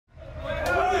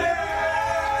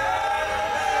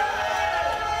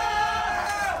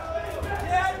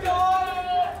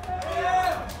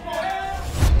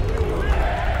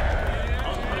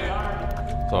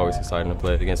always exciting to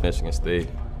play against Michigan State.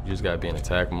 You just got to be in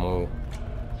attack mode.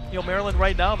 You know, Maryland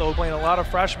right now, though, playing a lot of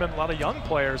freshmen, a lot of young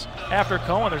players. After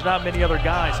Cohen, there's not many other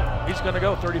guys. He's going to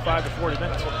go 35 to 40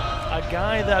 minutes. A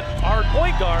guy that our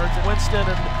point guards, Winston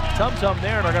and Tum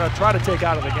there, are going to try to take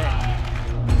out of the game.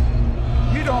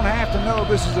 You don't have to know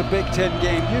this is a Big Ten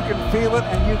game. You can feel it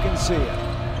and you can see it.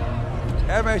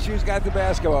 MSU's got the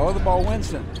basketball. With the ball,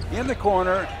 Winston in the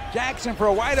corner. Jackson for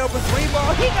a wide open three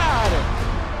ball. He got it.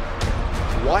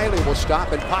 Wiley will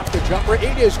stop and pop the jumper.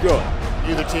 It is good.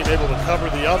 Either team able to cover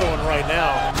the other one right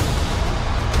now.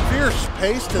 Fierce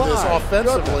pace to this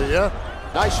offensively, yeah.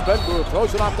 Nice spin move,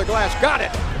 throws it off the glass, got it.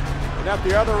 And at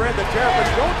the other end, the Terrapins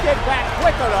don't get back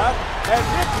quick enough, and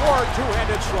Nick Ward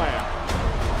two-handed slam.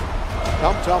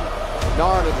 Tum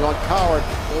Narn is on Coward.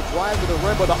 Will drive to the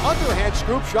rim with an underhand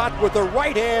scoop shot with the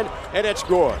right hand, and it's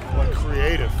good. What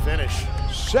creative finish.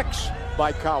 6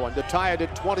 by Cowan to tie it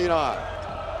at 29.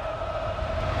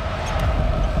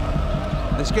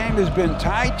 This game has been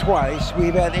tied twice.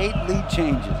 We've had 8 lead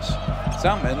changes.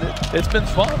 Something, isn't it? It's been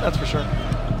fun, that's for sure.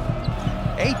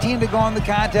 18 to go in the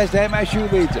contest. MSU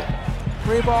leads it.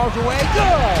 3 balls away.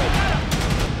 Good!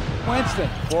 Winston,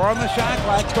 4 on the shot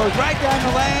clock. Goes right down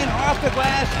the lane, off the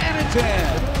glass, and it's in.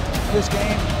 This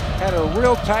game had a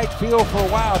real tight feel for a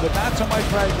while, but not so much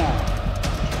right now.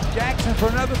 Jackson for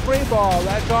another 3 ball.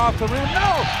 That's off the rim.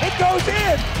 No! It goes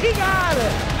in! He got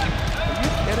it! Are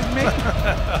you kidding me?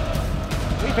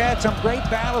 We've had some great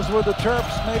battles with the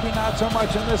Terps, maybe not so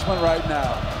much in this one right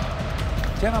now.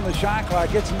 10 on the shot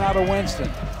clock, gets him out of Winston.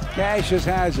 Cassius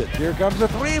has it. Here comes the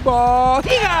 3 ball.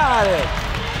 He got it!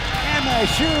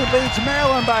 MSU leads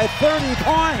Maryland by 30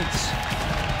 points.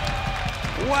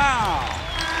 Wow.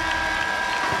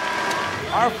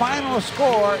 Our final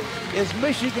score is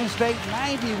Michigan State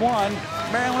 91.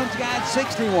 Maryland's got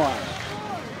 61.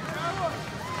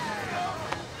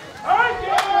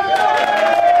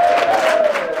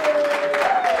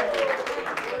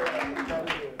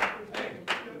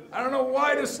 I don't know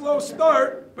why the slow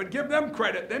start, but give them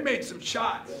credit. They made some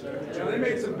shots. You know, they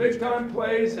made some big-time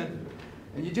plays, and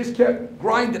you just kept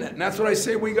grinding it. And that's what I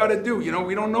say we got to do. You know,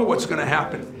 we don't know what's going to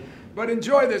happen. But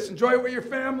enjoy this. Enjoy it with your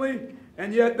family,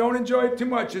 and yet don't enjoy it too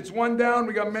much. It's 1 down.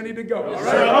 We got many to go. All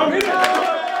right?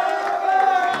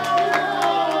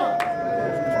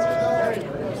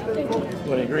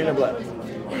 What are you, green or black?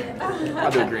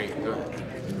 I'll do green. Go ahead.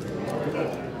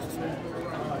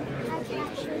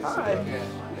 Hi.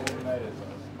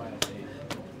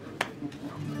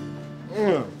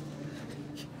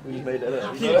 We just made that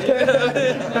up. Pretty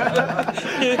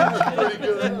good.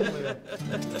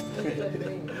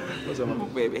 What's up, my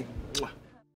baby?